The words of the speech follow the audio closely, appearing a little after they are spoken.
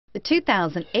The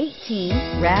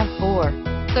 2018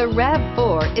 RAV4. The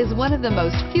RAV4 is one of the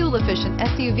most fuel-efficient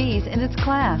SUVs in its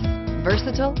class.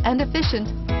 Versatile and efficient,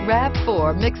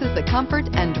 RAV4 mixes the comfort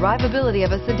and drivability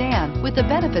of a sedan with the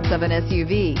benefits of an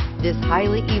SUV. This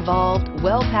highly evolved,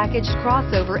 well-packaged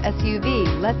crossover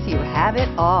SUV lets you have it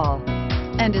all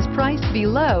and is priced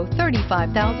below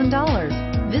 $35,000.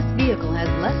 This vehicle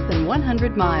has less than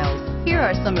 100 miles. Here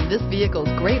are some of this vehicle's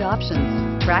great options: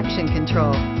 traction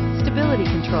control, stability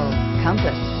control,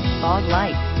 compass, fog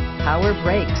lights, power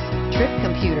brakes, trip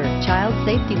computer, child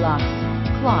safety locks,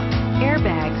 clock,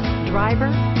 airbags,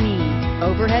 driver, knee,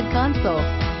 overhead console.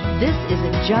 This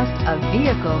isn't just a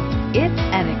vehicle, it's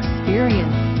an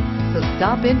experience. So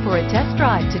stop in for a test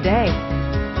drive today.